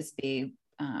 Should always be,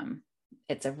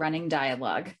 it's a running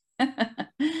dialogue.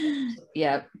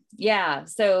 Yep. Yeah.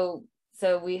 So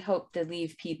we hope to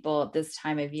leave people at this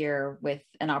time of year with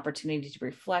an opportunity to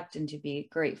reflect and to be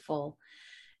grateful.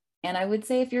 And I would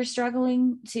say if you're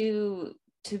struggling to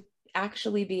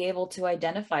actually be able to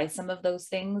identify some of those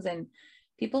things, and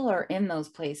people are in those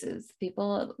places,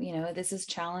 this is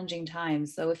challenging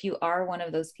times. So if you are one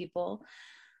of those people,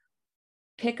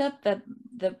 pick up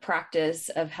the practice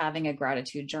of having a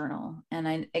gratitude journal.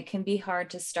 And it can be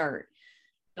hard to start,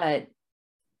 but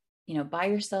buy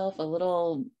yourself a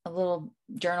little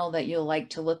journal that you'll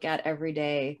like to look at every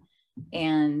day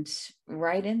and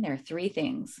write in there 3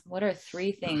 things. What are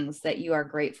 3 things that you are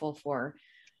grateful for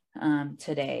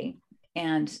today?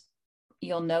 And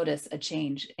you'll notice a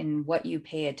change in what you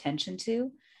pay attention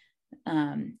to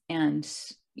and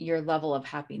your level of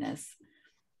happiness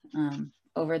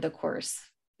over the course.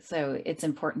 So it's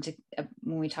important to,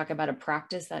 when we talk about a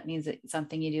practice, that means it's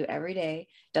something you do every day.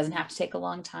 It doesn't have to take a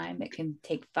long time. It can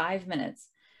take 5 minutes,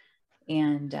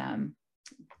 and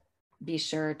be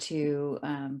sure to,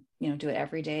 do it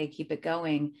every day, keep it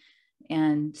going,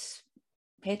 and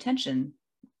pay attention.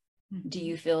 Do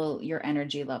you feel your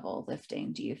energy level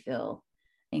lifting? Do you feel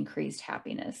increased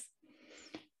happiness?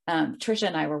 Trisha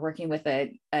and I were working with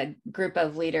a group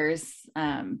of leaders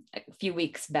a few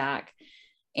weeks back,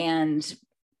 and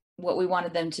what we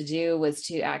wanted them to do was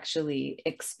to actually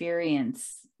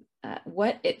experience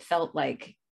what it felt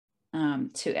like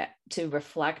to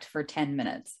reflect for 10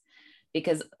 minutes.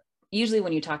 Because usually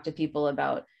when you talk to people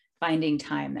about finding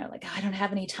time, they're like, oh, I don't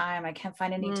have any time. I can't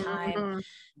find any time.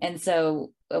 And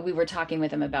so we were talking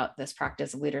with them about this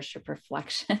practice of leadership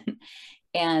reflection.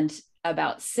 And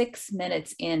about 6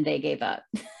 minutes in, they gave up.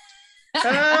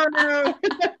 Oh, no.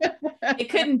 They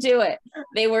couldn't do it.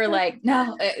 They were like,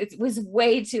 no, it was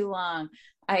way too long.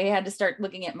 I had to start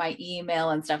looking at my email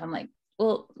and stuff. I'm like,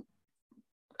 well,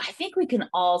 I think we can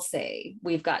all say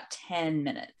we've got 10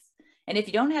 minutes. And if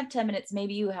you don't have 10 minutes,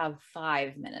 maybe you have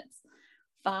 5 minutes.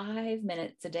 5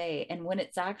 minutes a day. And when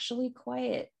it's actually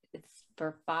quiet, it's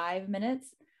for 5 minutes,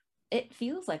 it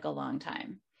feels like a long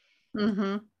time.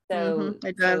 So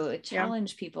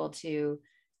challenge people to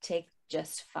take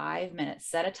just 5 minutes,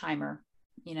 set a timer,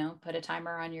 put a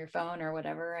timer on your phone or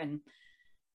whatever, and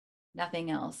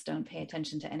nothing else. Don't pay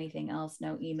attention to anything else.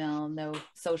 No email, no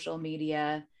social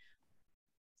media.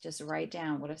 Just write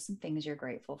down what are some things you're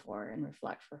grateful for and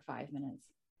reflect for 5 minutes.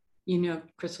 You know,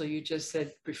 Crystal, you just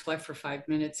said reflect for 5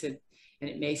 minutes, and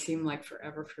it may seem like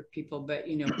forever for people, but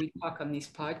you know, we talk on these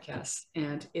podcasts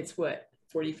and it's what,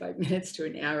 45 minutes to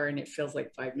an hour, and it feels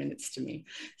like 5 minutes to me.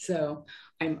 So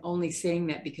I'm only saying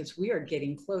that because we are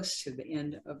getting close to the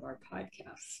end of our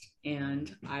podcast,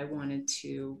 and I wanted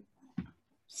to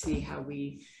see how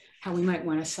we might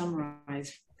want to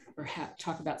summarize or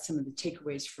talk about some of the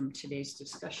takeaways from today's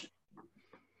discussion.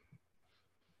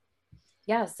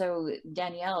 Yeah, so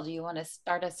Danielle, do you want to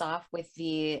start us off with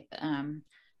the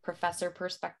professor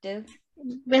perspective?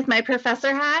 With my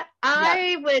professor hat,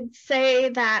 I would say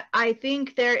that I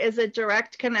think there is a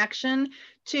direct connection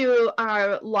to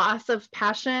our loss of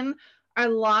passion, our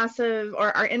loss of,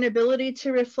 or our inability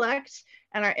to reflect,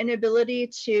 and our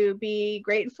inability to be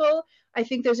grateful. I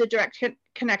think there's a direct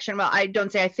connection. Well, I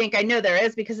don't say I think, I know there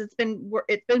is, because it's been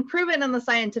proven in the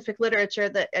scientific literature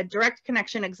that a direct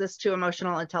connection exists to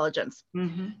emotional intelligence.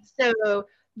 Mm-hmm. So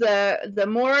the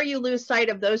more you lose sight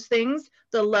of those things,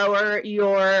 the lower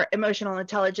your emotional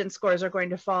intelligence scores are going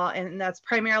to fall. And that's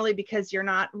primarily because you're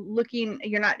not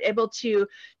able to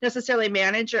necessarily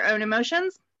manage your own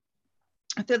emotions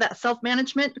through that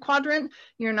self-management quadrant.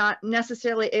 You're not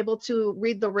necessarily able to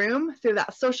read the room through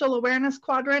that social awareness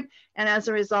quadrant. And as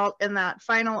a result, in that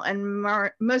final and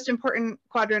most important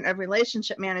quadrant of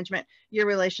relationship management, your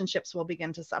relationships will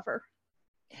begin to suffer.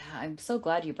 Yeah, I'm so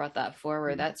glad you brought that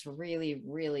forward. That's really,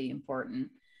 really important.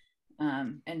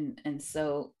 And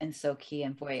so key.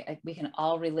 And boy, we can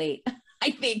all relate,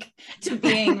 I think, to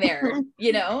being there,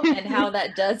 you know, and how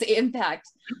that does impact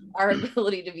our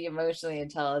ability to be emotionally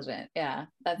intelligent. Yeah,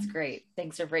 that's great.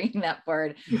 Thanks for bringing that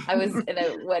forward. I was,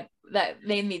 what that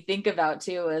made me think about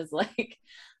too was like,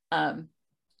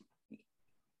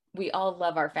 we all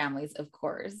love our families, of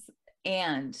course.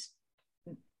 And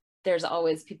there's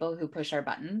always people who push our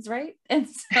buttons, right? And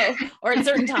so, or at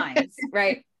certain times,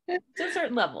 right? To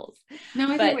certain levels.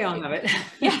 No, I think we all have it.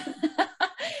 Yeah.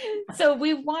 So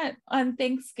we want on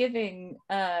Thanksgiving,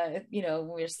 you know, when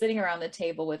we're sitting around the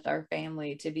table with our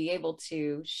family, to be able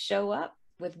to show up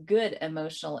with good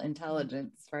emotional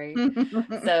intelligence, right?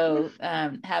 So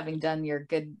having done your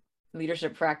good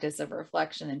leadership practice of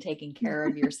reflection and taking care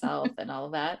of yourself and all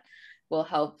of that will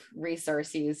help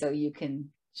resource you so you can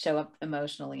show up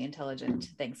emotionally intelligent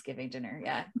Thanksgiving dinner.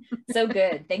 Yeah. So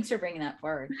good. Thanks for bringing that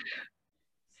forward.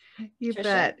 You Trisha,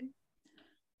 bet.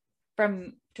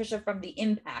 From Trisha, from the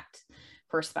impact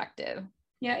perspective.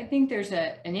 Yeah, I think there's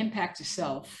an impact to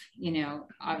self. You know,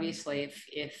 obviously,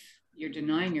 if you're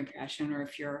denying your passion, or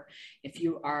if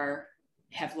you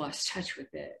have lost touch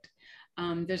with it,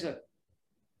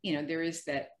 there is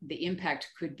that the impact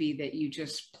could be that you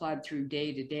just plod through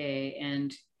day to day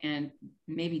and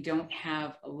maybe don't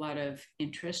have a lot of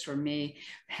interest, or may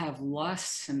have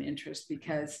lost some interest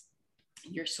because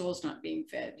your soul's not being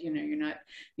fed. You know, you're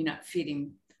not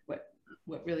feeding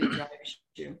what really drives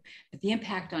you. But the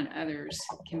impact on others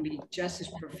can be just as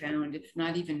profound, if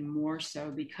not even more so,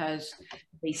 because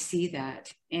they see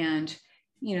that. And,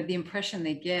 you know, the impression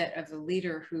they get of the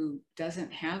leader who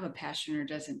doesn't have a passion or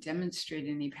doesn't demonstrate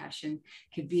any passion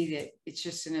could be that it's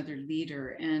just another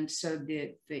leader. And so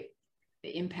the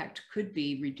impact could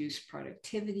be reduced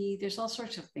productivity. There's all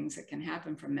sorts of things that can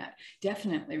happen from that.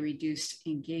 Definitely reduced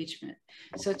engagement.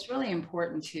 So it's really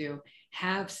important to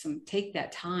take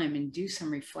that time and do some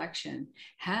reflection,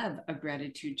 have a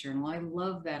gratitude journal. I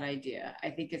love that idea.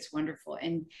 I think it's wonderful.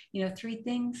 And, you know, 3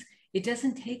 things, it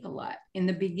doesn't take a lot. In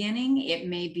the beginning, it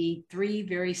may be 3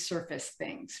 very surface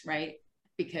things, right?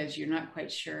 Because you're not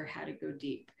quite sure how to go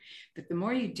deep. But the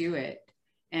more you do it,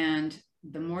 and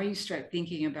the more you start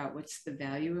thinking about what's the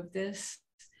value of this,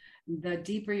 the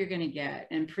deeper you're going to get.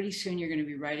 And pretty soon you're going to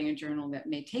be writing a journal that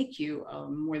may take you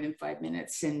more than 5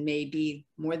 minutes, and maybe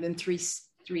more than three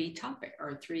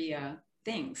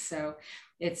things. So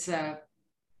it's a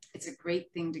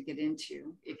great thing to get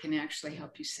into. It can actually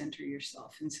help you center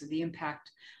yourself. And so the impact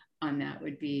on that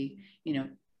would be, you know,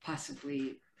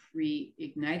 possibly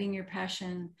reigniting your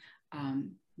passion,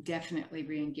 definitely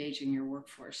re-engaging your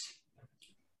workforce.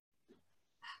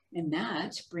 And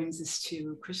that brings us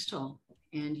to Crystal,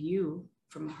 and you,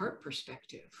 from a heart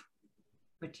perspective,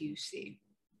 what do you see?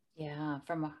 Yeah,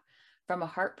 from a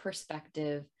heart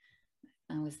perspective,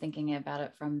 I was thinking about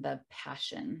it from the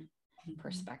passion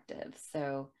perspective.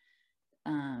 So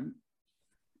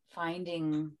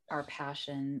finding our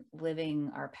passion,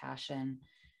 living our passion,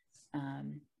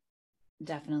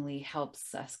 definitely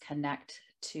helps us connect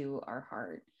to our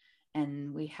heart.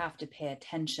 And we have to pay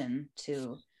attention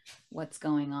to what's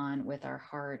going on with our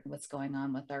heart, what's going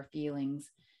on with our feelings,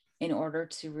 in order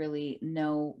to really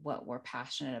know what we're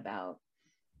passionate about.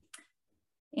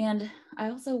 And I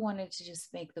also wanted to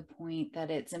just make the point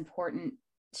that it's important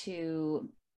to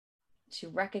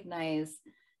recognize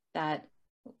that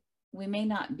we may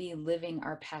not be living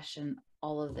our passion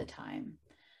all of the time.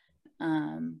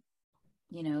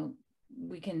 You know,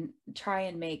 we can try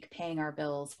and make paying our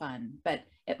bills fun, but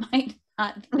it might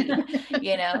not be,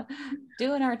 you know,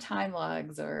 doing our time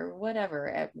logs or whatever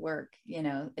at work, you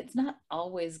know, it's not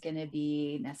always going to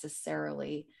be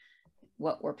necessarily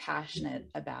what we're passionate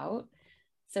about.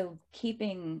 So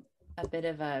keeping a bit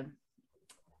of a,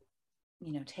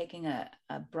 you know, taking a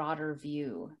broader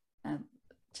view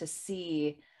to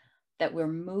see that we're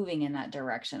moving in that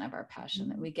direction of our passion,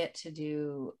 that we get to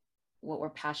do what we're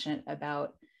passionate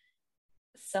about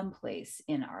someplace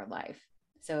in our life.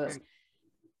 So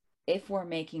if we're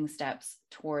making steps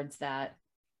towards that,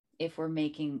 if we're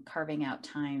carving out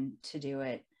time to do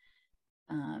it,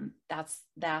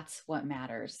 that's what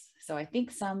matters. So I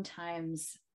think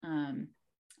sometimes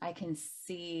I can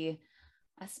see,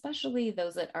 especially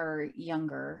those that are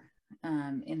younger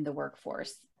in the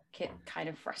workforce, get kind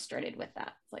of frustrated with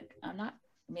that. It's like, I'm not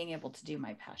being able to do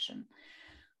my passion.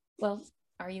 Well,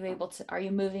 are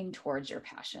you moving towards your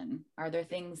passion? Are there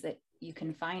things that you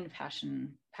can find be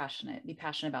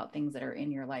passionate about, things that are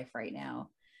in your life right now,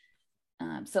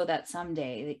 so that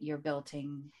someday that you're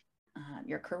building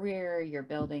your career, you're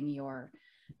building your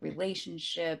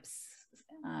relationships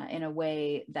in a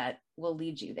way that will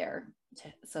lead you there,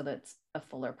 so that's a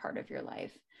fuller part of your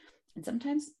life. And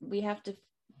sometimes we have to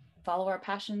follow our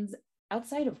passions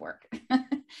outside of work.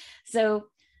 So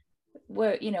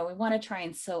we want to try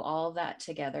and sew all of that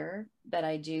together, but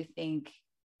I do think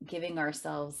giving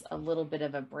ourselves a little bit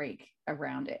of a break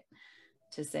around it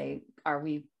to say, are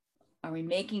we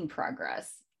making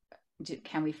progress?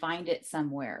 Can we find it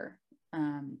somewhere,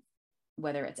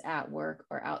 whether it's at work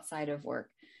or outside of work,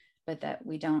 but that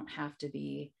we don't have to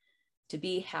be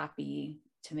happy,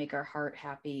 to make our heart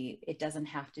happy. It doesn't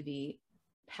have to be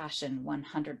passion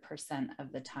 100%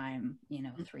 of the time,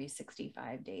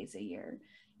 365 days a year.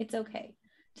 It's okay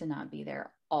to not be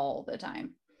there all the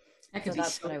time. That could be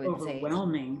that's so what I would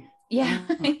overwhelming. Say. Yeah.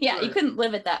 Yeah. You couldn't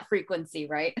live at that frequency,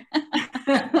 right?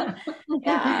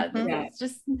 Yeah. It's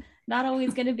just not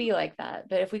always going to be like that,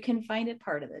 but if we can find it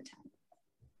part of the time.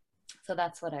 So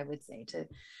that's what I would say, to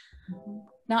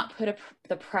not put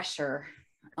the pressure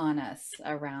on us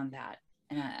around that.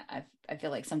 And I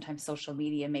feel like sometimes social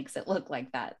media makes it look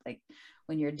like that. Like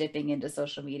when you're dipping into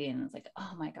social media and it's like,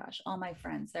 oh my gosh, all my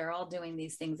friends, they're all doing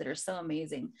these things that are so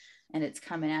amazing. And it's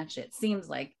coming at you. It seems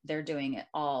like they're doing it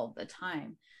all the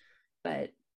time.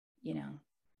 But, Can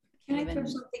I throw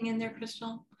something in there,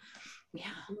 Crystal?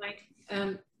 Yeah. Like,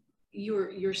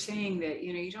 you're saying that,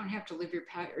 you don't have to live your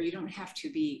passion, or you don't have to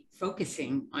be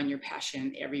focusing on your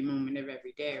passion every moment of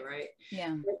every day, right?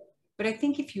 Yeah. But I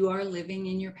think if you are living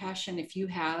in your passion, if you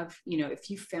have, if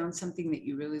you found something that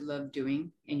you really love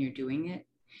doing and you're doing it,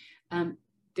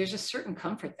 there's a certain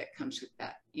comfort that comes with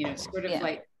that, sort of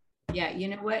like, yeah, you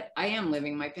know what? I am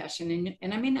living my passion,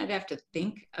 and I may not have to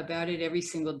think about it every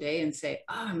single day and say,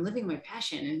 oh, I'm living my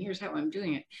passion and here's how I'm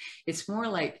doing it. It's more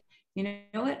like, you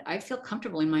know what? I feel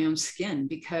comfortable in my own skin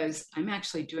because I'm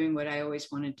actually doing what I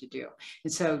always wanted to do.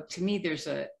 And so to me, there's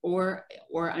or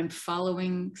I'm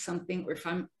following something, or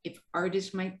if art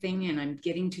is my thing and I'm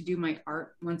getting to do my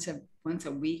art once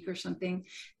a week or something,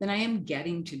 then I am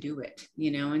getting to do it,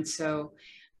 And so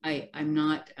I'm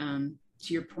not,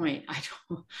 to your point,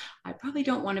 I probably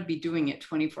don't want to be doing it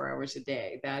 24 hours a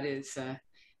day. That is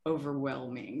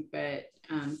overwhelming, but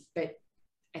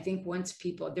I think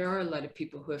there are a lot of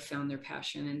people who have found their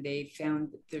passion, and they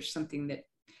found that there's something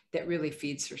that really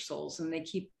feeds their souls, and they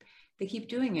keep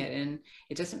doing it. And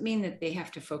it doesn't mean that they have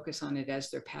to focus on it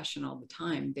as their passion all the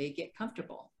time. They get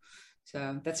comfortable.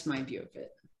 So that's my view of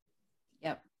it.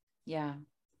 Yep. Yeah.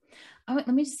 Let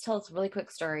me just tell us a really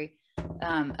quick story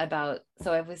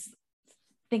so I was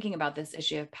thinking about this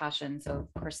issue of passion. So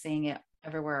of course, seeing it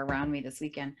everywhere around me this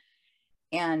weekend.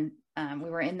 And we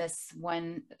were in this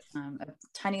one a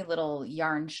tiny little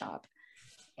yarn shop,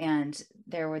 and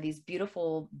there were these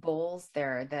beautiful bowls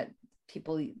there that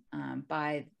people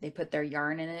buy. They put their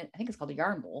yarn in it. I think it's called a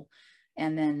yarn bowl.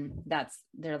 And then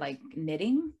they're like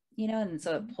knitting, and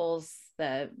so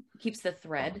it keeps the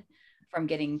thread from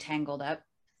getting tangled up.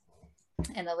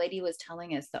 And the lady was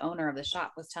telling us, the owner of the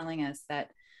shop was telling us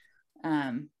that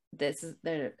they're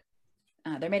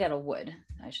made out of wood,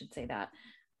 I should say that.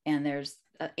 And there's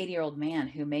an 80-year-old man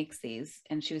who makes these.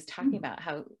 And she was talking about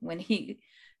how when he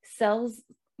sells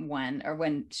one, or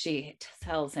when she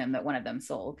tells him that one of them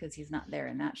sold, because he's not there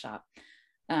in that shop,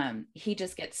 he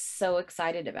just gets so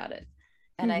excited about it.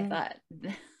 And I thought,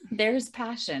 there's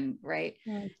passion, right?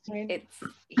 Right.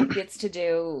 He gets to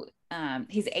do,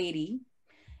 he's 80,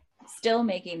 still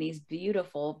making these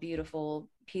beautiful, beautiful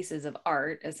pieces of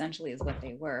art, essentially is what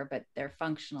they were, but they're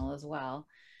functional as well.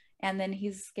 And then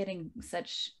he's getting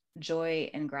such joy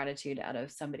and gratitude out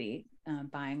of somebody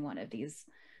buying one of these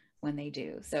when they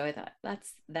do. So I thought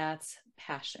that's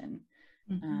passion.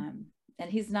 And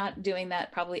he's not doing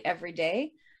that probably every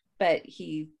day, but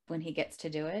when he gets to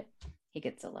do it, he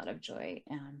gets a lot of joy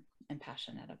and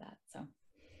passion out of that. So,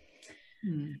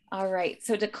 all right.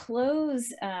 So to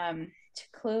close,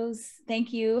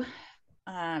 thank you,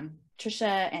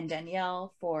 Trisha and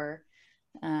Danielle, for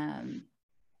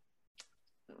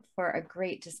a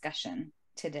great discussion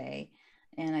today.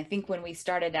 And I think when we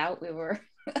started out, we were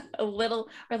we're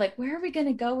like, where are we going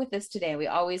to go with this today? We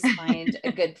always find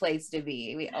a good place to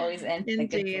be. We always end in a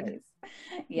good place.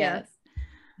 Yes.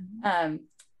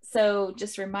 So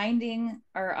just reminding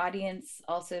our audience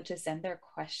also to send their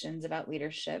questions about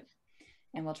leadership,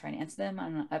 and we'll try and answer them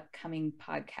on an upcoming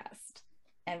podcast.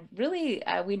 And really,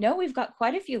 we know we've got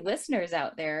quite a few listeners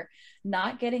out there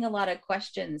not getting a lot of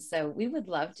questions. So we would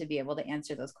love to be able to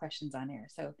answer those questions on air.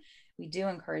 So we do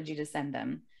encourage you to send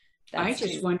them. I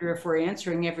just wonder if we're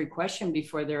answering every question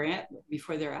before they're asked.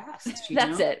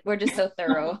 That's it. We're just so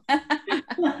thorough.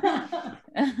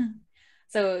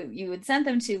 So you would send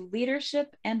them to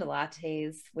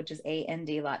leadershipandlattes, which is AND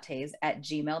lattes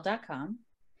 @gmail.com.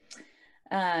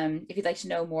 If you'd like to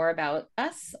know more about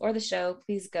us or the show,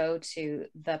 please go to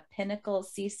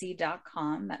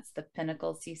thepinnaclecc.com. That's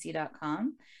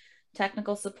thepinnaclecc.com.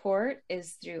 Technical support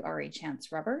is through R.A.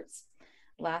 Chance Roberts.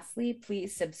 Lastly,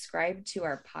 please subscribe to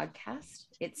our podcast.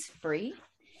 It's free.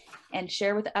 And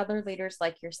share with other leaders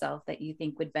like yourself that you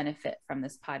think would benefit from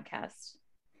this podcast.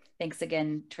 Thanks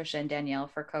again, Trisha and Danielle,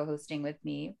 for co-hosting with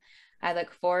me. I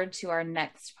look forward to our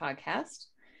next podcast.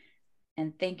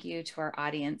 And thank you to our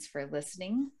audience for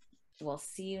listening. We'll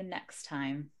see you next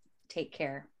time. Take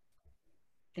care.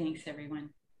 Thanks, everyone.